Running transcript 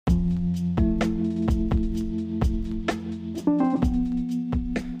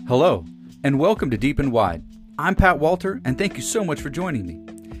Hello, and welcome to Deep and Wide. I'm Pat Walter, and thank you so much for joining me.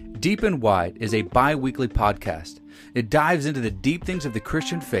 Deep and Wide is a bi-weekly podcast. It dives into the deep things of the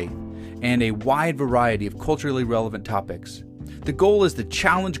Christian faith and a wide variety of culturally relevant topics. The goal is to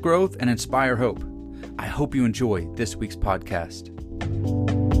challenge growth and inspire hope. I hope you enjoy this week's podcast.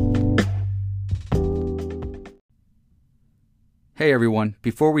 Hey everyone,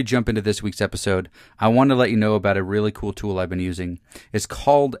 before we jump into this week's episode, I want to let you know about a really cool tool I've been using. It's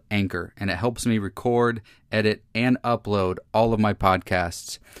called Anchor, and it helps me record, edit, and upload all of my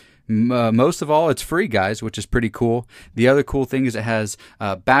podcasts. Most of all, it's free, guys, which is pretty cool. The other cool thing is it has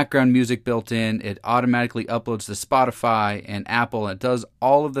background music built in. It automatically uploads to Spotify and Apple, and it does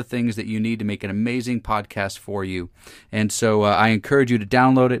all of the things that you need to make an amazing podcast for you. And so I encourage you to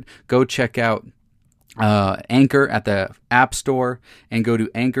download it. Go check out Anchor at the App Store and go to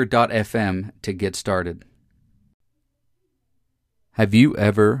anchor.fm to get started. Have you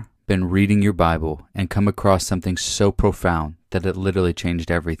ever been reading your Bible and come across something so profound that it literally changed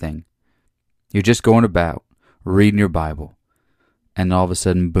everything? You're just going about reading your Bible, and all of a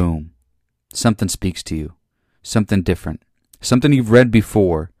sudden, boom, something speaks to you, something different, something you've read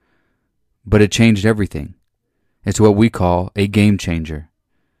before, but it changed everything. It's what we call a game changer.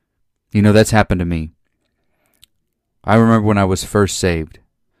 You know, that's happened to me. I remember when I was first saved.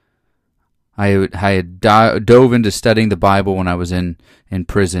 I had dove into studying the Bible when I was in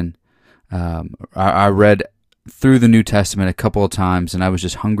prison. I read through the New Testament a couple of times, and I was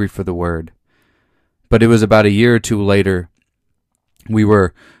just hungry for the Word. But it was about a year or two later,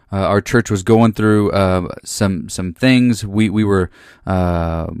 our church was going through some things. We were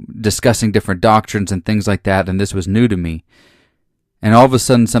discussing different doctrines and things like that, and this was new to me. And all of a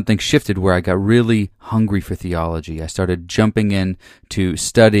sudden, something shifted where I got really hungry for theology. I started jumping in to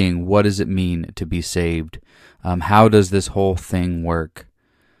studying what does it mean to be saved? How does this whole thing work?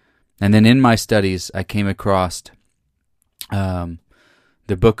 And then in my studies, I came across the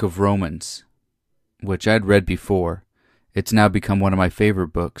book of Romans, which I'd read before. It's now become one of my favorite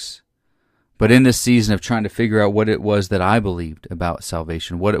books. But in this season of trying to figure out what it was that I believed about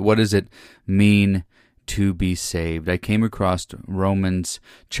salvation, what does it mean to be saved, I came across Romans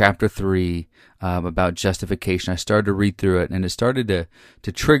chapter 3 about justification. I started to read through it, and it started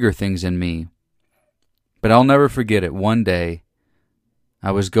to trigger things in me. But I'll never forget it. One day,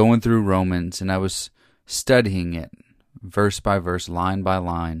 I was going through Romans, and I was studying it verse by verse, line by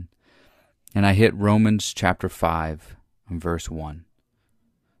line, and I hit Romans chapter 5, verse 1.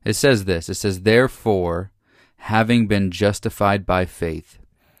 It says this, it says, "Therefore, having been justified by faith,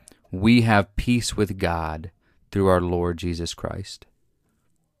 we have peace with God through our Lord Jesus Christ."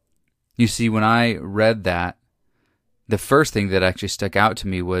 You see, when I read that, the first thing that actually stuck out to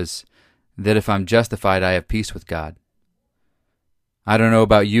me was that if I'm justified, I have peace with God. I don't know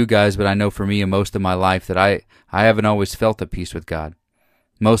about you guys, but I know for me in most of my life that I haven't always felt at peace with God.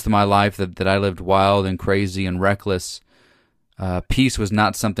 Most of my life that I lived wild and crazy and reckless. Peace was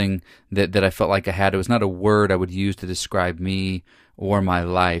not something that I felt like I had. It was not a word I would use to describe me or my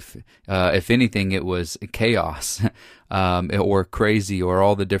life. If anything, it was chaos or crazy or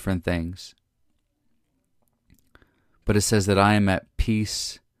all the different things. But it says that I am at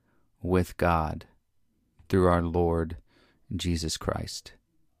peace with God through our Lord Jesus Christ.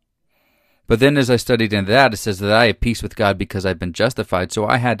 But then as I studied into that, it says that I have peace with God because I've been justified, so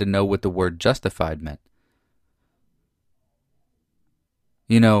I had to know what the word justified meant.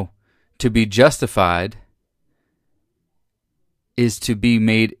 You know, to be justified is to be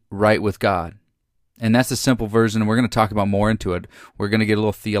made right with God. And that's a simple version, and we're going to talk about more into it. We're going to get a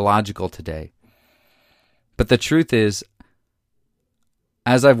little theological today. But the truth is,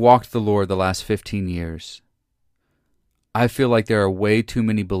 as I've walked the Lord the last 15 years, I feel like there are way too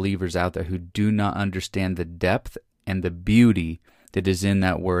many believers out there who do not understand the depth and the beauty that is in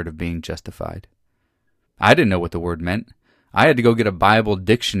that word of being justified. I didn't know what the word meant. I had to go get a Bible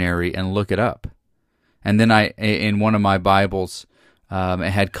dictionary and look it up. And then in one of my Bibles, it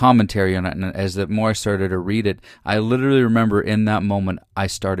had commentary on it, and as the more I started to read it, I literally remember in that moment, I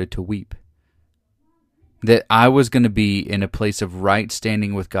started to weep. That I was going to be in a place of right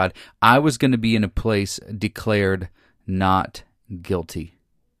standing with God. I was going to be in a place declared not guilty.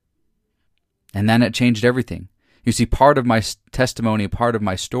 And then it changed everything. You see, part of my testimony, part of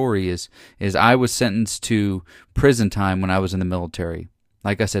my story is I was sentenced to prison time when I was in the military.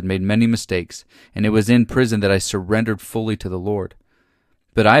 Like I said, made many mistakes, and it was in prison that I surrendered fully to the Lord.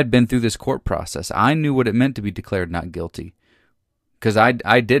 But I had been through this court process. I knew what it meant to be declared not guilty, because I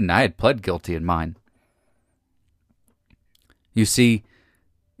didn't. I had pled guilty in mine. You see,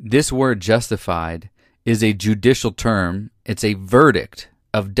 this word justified is a judicial term. It's a verdict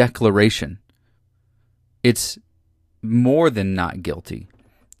of declaration. It's more than not guilty.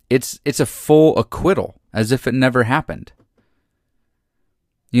 It's a full acquittal, as if it never happened.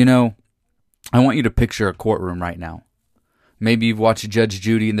 You know, I want you to picture a courtroom right now. Maybe you've watched Judge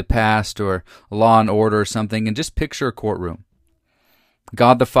Judy in the past, or Law and Order or something, and just picture a courtroom.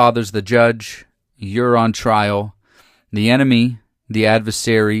 God the Father's the judge. You're on trial. The enemy, the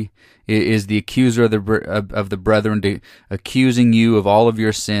adversary, is the accuser of the brethren, accusing you of all of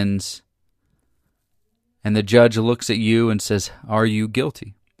your sins. And the judge looks at you and says, "Are you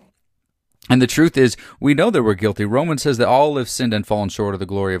guilty?" And the truth is, we know that we're guilty. Romans says that all have sinned and fallen short of the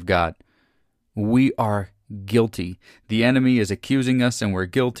glory of God. We are guilty. The enemy is accusing us, and we're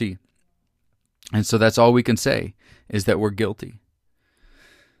guilty. And so that's all we can say, is that we're guilty.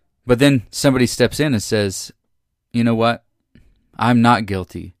 But then somebody steps in and says, "You know what? I'm not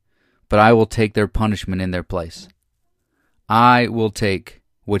guilty, but I will take their punishment in their place. I will take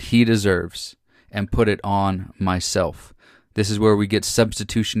what he deserves and put it on myself." This is where we get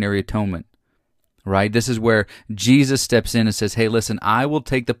substitutionary atonement, right? This is where Jesus steps in and says, "Hey, listen, I will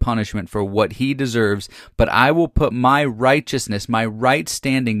take the punishment for what he deserves, but I will put my righteousness, my right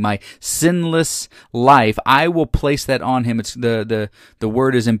standing, my sinless life, I will place that on him." It's the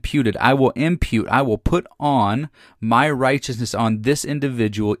word is imputed. I will put on my righteousness on this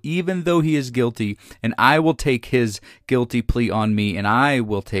individual, even though he is guilty, and I will take his guilty plea on me, and I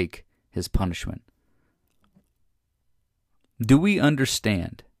will take his punishment. Do we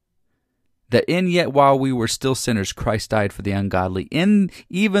understand that yet while we were still sinners, Christ died for the ungodly?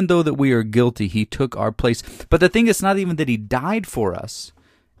 Even though that we are guilty, he took our place. But the thing is not even that he died for us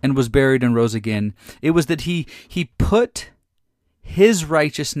and was buried and rose again. It was that he put his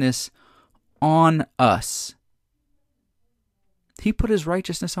righteousness on us. He put his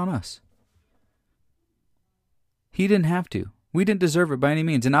righteousness on us. He didn't have to. We didn't deserve it by any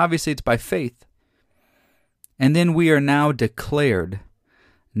means. And obviously it's by faith. And then we are now declared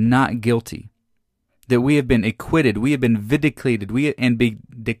not guilty. That we have been acquitted, we have been vindicated, and be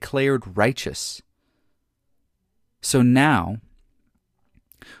declared righteous. So now,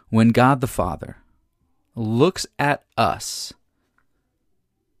 when God the Father looks at us,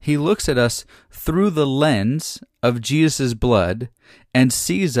 he looks at us through the lens of Jesus' blood and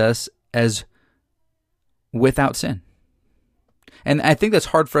sees us as without sin. And I think that's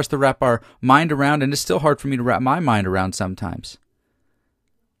hard for us to wrap our mind around, and it's still hard for me to wrap my mind around sometimes.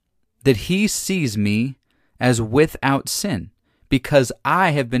 That he sees me as without sin, because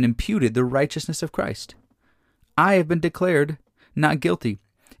I have been imputed the righteousness of Christ. I have been declared not guilty.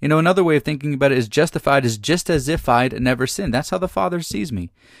 You know, another way of thinking about it is justified is just as if I'd never sinned. That's how the Father sees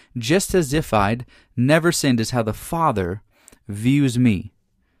me. Just as if I'd never sinned is how the Father views me.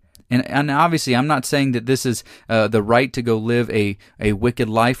 And obviously, I'm not saying that this is the right to go live a wicked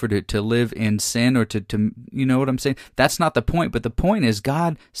life, or to live in sin, or to you know what I'm saying? That's not the point. But the point is,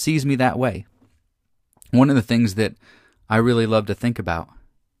 God sees me that way. One of the things that I really love to think about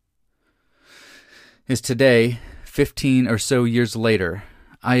is today, 15 or so years later,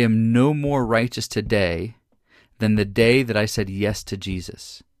 I am no more righteous today than the day that I said yes to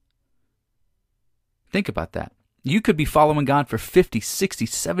Jesus. Think about that. You could be following God for 50, 60,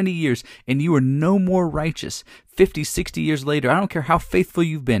 70 years, and you are no more righteous 50, 60 years later. I don't care how faithful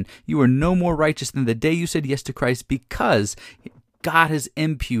you've been. You are no more righteous than the day you said yes to Christ, because God has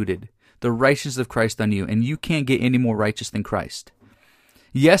imputed the righteousness of Christ on you, and you can't get any more righteous than Christ.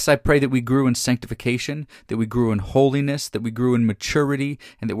 Yes, I pray that we grew in sanctification, that we grew in holiness, that we grew in maturity,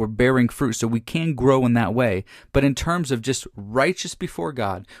 and that we're bearing fruit, so we can grow in that way. But in terms of just righteous before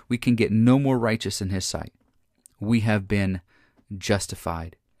God, we can get no more righteous in his sight. We have been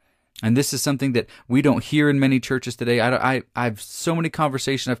justified. And this is something that we don't hear in many churches today. I have so many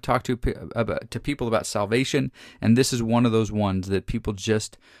conversations I've talked to people about salvation, and this is one of those ones that people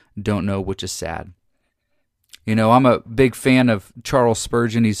just don't know, which is sad. You know, I'm a big fan of Charles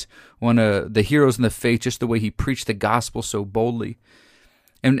Spurgeon. He's one of the heroes in the faith, just the way he preached the gospel so boldly.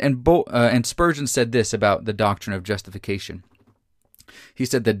 And Spurgeon said this about the doctrine of justification. He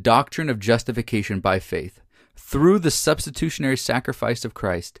said, "The doctrine of justification by faith, through the substitutionary sacrifice of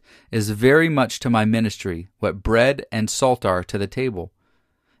Christ, is very much to my ministry what bread and salt are to the table.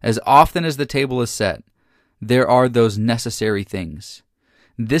 As often as the table is set, there are those necessary things.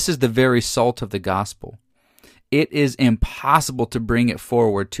 This is the very salt of the gospel. It is impossible to bring it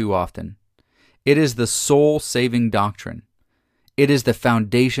forward too often. It is the soul-saving doctrine. It is the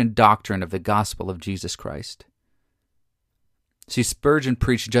foundation doctrine of the gospel of Jesus Christ." See, Spurgeon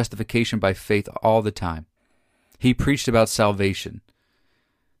preached justification by faith all the time. He preached about salvation.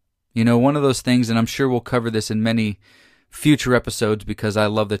 You know, one of those things, and I'm sure we'll cover this in many future episodes because I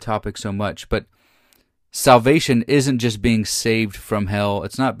love the topic so much. But salvation isn't just being saved from hell.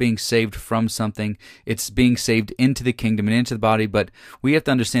 It's not being saved from something. It's being saved into the kingdom and into the body. But we have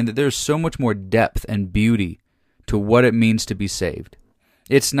to understand that there's so much more depth and beauty to what it means to be saved.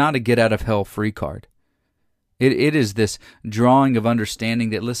 It's not a get out of hell free card. It is this drawing of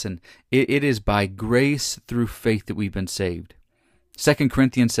understanding that, listen, it is by grace through faith that we've been saved. 2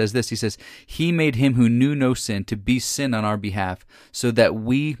 Corinthians says this, he says, He made him who knew no sin to be sin on our behalf, so that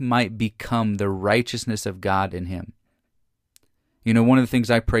we might become the righteousness of God in him. You know, one of the things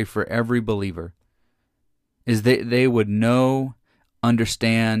I pray for every believer is that they would know,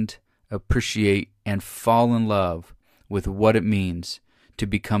 understand, appreciate, and fall in love with what it means to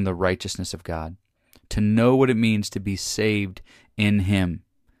become the righteousness of God. To know what it means to be saved in him.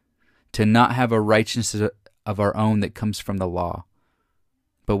 To not have a righteousness of our own that comes from the law,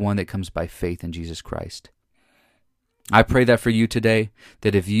 but one that comes by faith in Jesus Christ. I pray that for you today,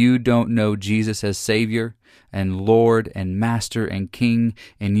 that if you don't know Jesus as Savior and Lord and Master and King,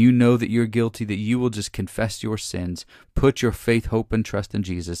 and you know that you're guilty, that you will just confess your sins, put your faith, hope, and trust in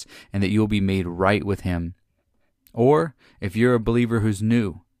Jesus, and that you'll be made right with him. Or, if you're a believer who's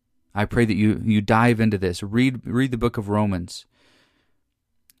new, I pray that you dive into this. Read the book of Romans.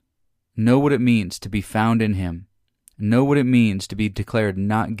 Know what it means to be found in him. Know what it means to be declared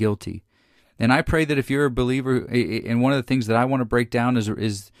not guilty. And I pray that if you're a believer, and one of the things that I want to break down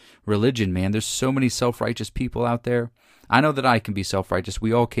is religion, man. There's so many self-righteous people out there. I know that I can be self-righteous.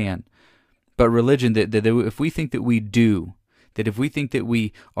 We all can. But religion, that if we think that we do, that if we think that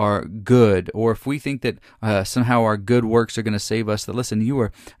we are good, or if we think that somehow our good works are going to save us, that listen, you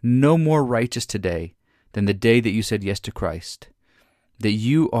are no more righteous today than the day that you said yes to Christ. That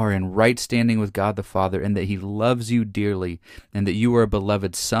you are in right standing with God the Father, and that he loves you dearly, and that you are a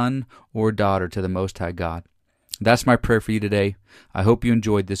beloved son or daughter to the Most High God. That's my prayer for you today. I hope you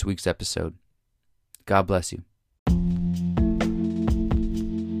enjoyed this week's episode. God bless you.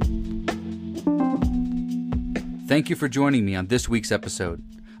 Thank you for joining me on this week's episode.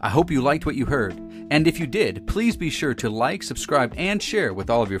 I hope you liked what you heard, and if you did, please be sure to like, subscribe, and share with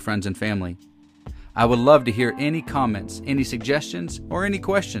all of your friends and family. I would love to hear any comments, any suggestions, or any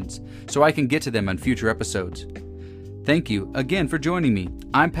questions, so I can get to them on future episodes. Thank you again for joining me.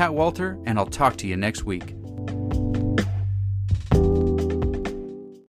 I'm Pat Walter, and I'll talk to you next week.